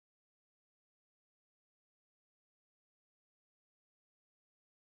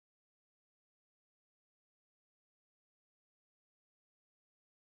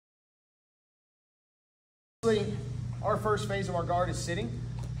Our first phase of our guard is sitting.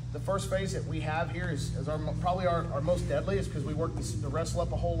 The first phase that we have here is probably our most deadly, is because we work the wrestle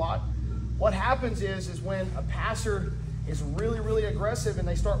up a whole lot. What happens is when a passer is really aggressive and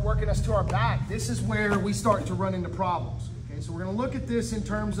they start working us to our back, this is where we start to run into problems. Okay, so we're going to look at this in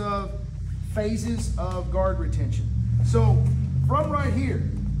terms of phases of guard retention. So from right here,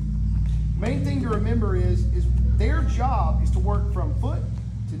 main thing to remember is their job is to work from foot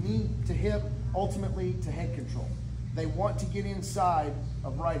to knee to hip, ultimately to head control. They want to get inside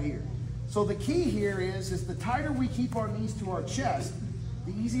of right here. So the key here is the tighter we keep our knees to our chest,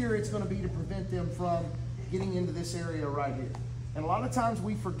 the easier it's going to be to prevent them from getting into this area right here. And a lot of times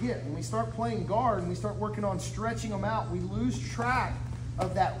we forget, when we start playing guard and we start working on stretching them out, we lose track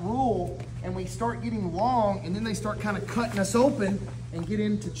of that rule and we start getting long, and then they start kind of cutting us open and get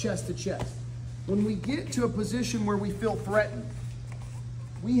into chest to chest. When we get to a position where we feel threatened,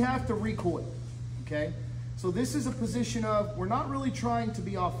 we have to recoil, okay? So this is a position of, we're not really trying to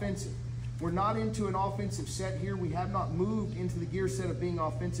be offensive. We're not into an offensive set here. We have not moved into the gear set of being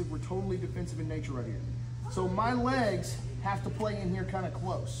offensive. We're totally defensive in nature right here. So my legs have to play in here kind of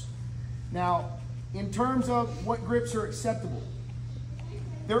close. Now, in terms of what grips are acceptable,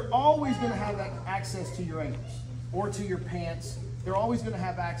 they're always going to have that access to your ankles or to your pants. They're always going to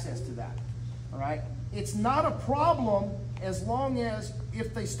have access to that, all right? It's not a problem as long as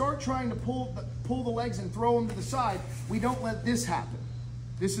if they start trying to pull the legs and throw them to the side, we don't let this happen.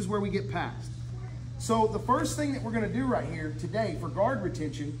 This is where we get past. So the first thing that we're going to do right here today for guard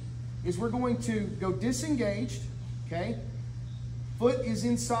retention is we're going to go disengaged, okay? Foot is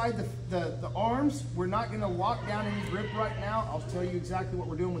inside the arms. We're not going to lock down any grip right now. I'll tell you exactly what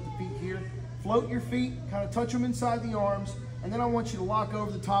we're doing with the feet here. Float your feet, kind of touch them inside the arms, and then I want you to lock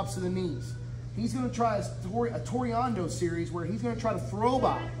over the tops of the knees. He's going to try a Toriando series where he's going to try to throw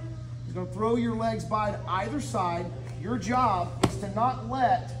by. He's going to throw your legs by to either side. Your job is to not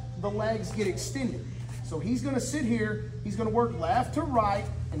let the legs get extended. So he's going to sit here, he's going to work left to right,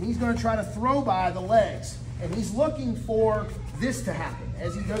 and he's going to try to throw by the legs. And he's looking for this to happen.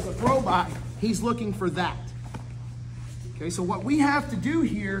 As he does a throw by, he's looking for that. Okay, so what we have to do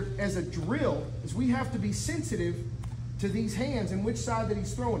here as a drill is we have to be sensitive to these hands and which side that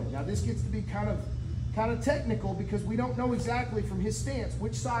he's throwing it. Now this gets to be kind of technical because we don't know exactly from his stance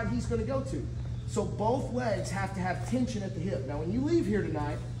which side he's going to go to. So both legs have to have tension at the hip. Now when you leave here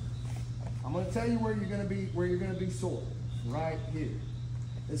tonight, I'm going to tell you where you're going to be sore. Right here.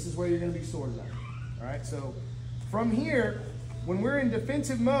 This is where you're going to be sore tonight. All right. So from here, when we're in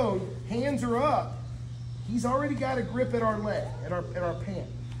defensive mode, hands are up. He's already got a grip at our leg, at our pant.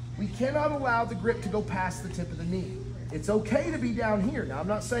 We cannot allow the grip to go past the tip of the knee. It's okay to be down here. Now, I'm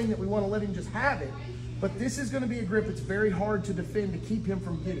not saying that we want to let him just have it, but this is going to be a grip that's very hard to defend to keep him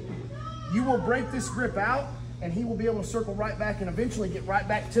from getting it. You will break this grip out, and he will be able to circle right back and eventually get right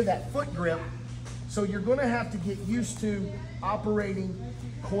back to that foot grip. So you're going to have to get used to operating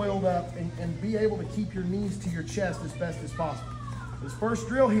coiled up and be able to keep your knees to your chest as best as possible. This first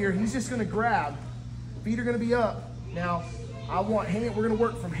drill here, he's just going to grab. Feet are going to be up. Now, we're going to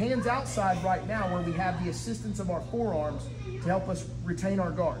work from hands outside right now where we have the assistance of our forearms to help us retain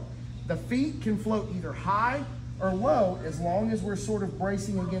our guard. The feet can float either high or low as long as we're sort of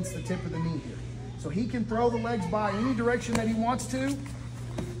bracing against the tip of the knee here. So he can throw the legs by any direction that he wants to.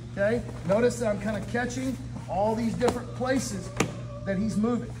 Okay, notice that I'm kind of catching all these different places that he's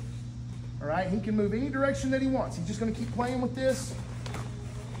moving. All right, he can move any direction that he wants. He's just going to keep playing with this.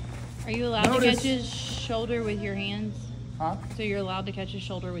 Are you allowed to catch his shoulder with your hands? Huh? So you're allowed to catch his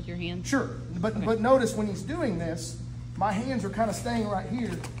shoulder with your hands? Sure, but notice when he's doing this, my hands are kind of staying right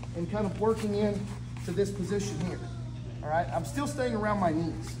here and kind of working in to this position here. All right, I'm still staying around my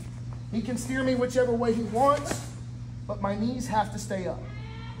knees. He can steer me whichever way he wants, but my knees have to stay up.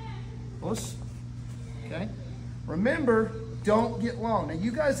 Okay? Remember, don't get long. Now,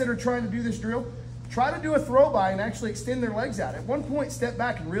 you guys that are trying to do this drill, try to do a throw by and actually extend their legs out. At one point, step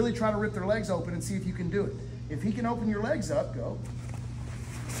back and really try to rip their legs open and see if you can do it. If he can open your legs up, go.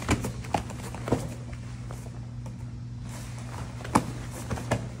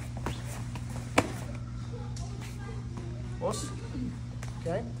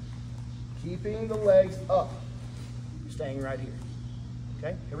 Okay? Keeping the legs up. Staying right here.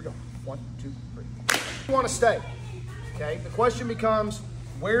 Okay? Here we go. 1, 2, 3. You want to stay. Okay? The question becomes,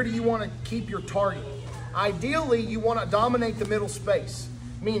 where do you want to keep your target? Ideally, you want to dominate the middle space.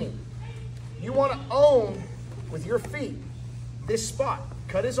 Meaning, you want to own with your feet this spot.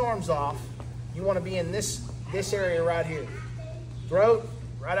 Cut his arms off. You want to be in this area right here. Throat,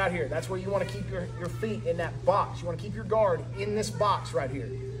 right out here. That's where you want to keep your feet in that box. You want to keep your guard in this box right here.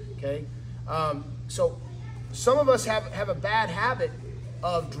 Okay? So some of us have a bad habit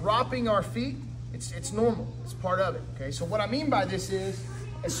of dropping our feet. It's normal, it's part of it, okay? So what I mean by this is,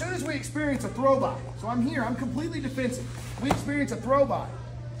 as soon as we experience a throw by, so I'm here, I'm completely defensive. We experience a throw by,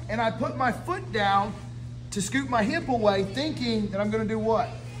 and I put my foot down to scoop my hip away, thinking that I'm gonna do what?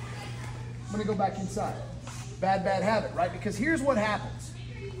 I'm gonna go back inside. Bad habit, right? Because here's what happens.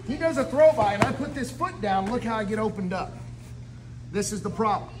 He does a throw by, and I put this foot down, look how I get opened up. This is the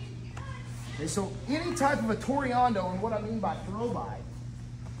problem. Okay, so any type of a toriando, and what I mean by throw by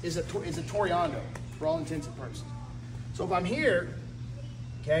is a toriando for all intents and purposes. So if I'm here,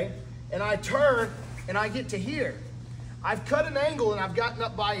 okay, and I turn and I get to here, I've cut an angle and I've gotten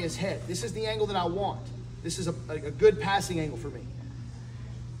up by his head. This is the angle that I want. This is a good passing angle for me.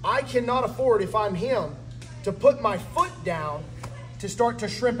 I cannot afford, if I'm him, to put my foot down to start to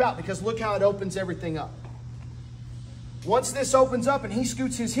shrimp out, because look how it opens everything up. Once this opens up and he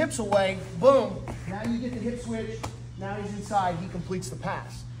scoots his hips away, boom, now you get the hip switch, now he's inside, he completes the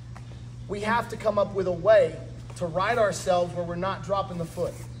pass. We have to come up with a way to right ourselves where we're not dropping the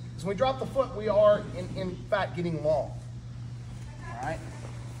foot. Because when we drop the foot, we are, in fact, getting long. All right?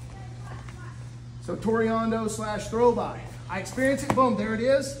 So toriando / throw by. I experience it, boom, there it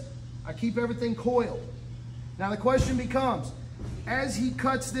is. I keep everything coiled. Now the question becomes, as he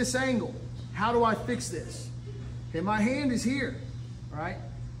cuts this angle, how do I fix this? Okay, my hand is here, all right?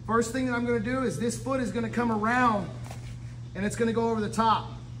 First thing that I'm gonna do is this foot is gonna come around and it's gonna go over the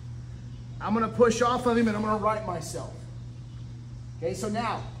top. I'm gonna push off of him and I'm gonna right myself. Okay, so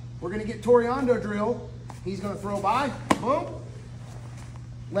now we're gonna get toriando drill. He's gonna throw by, boom.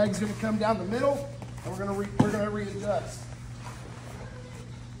 Leg's gonna come down the middle and we're gonna readjust.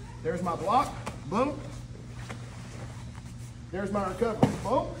 There's my block, boom. There's my recovery,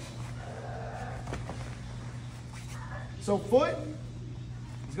 boom. So foot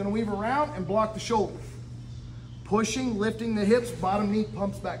is gonna weave around and block the shoulder. Pushing, lifting the hips, bottom knee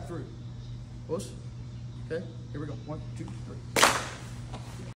pumps back through. Push, okay, here we go, 1, 2, 3.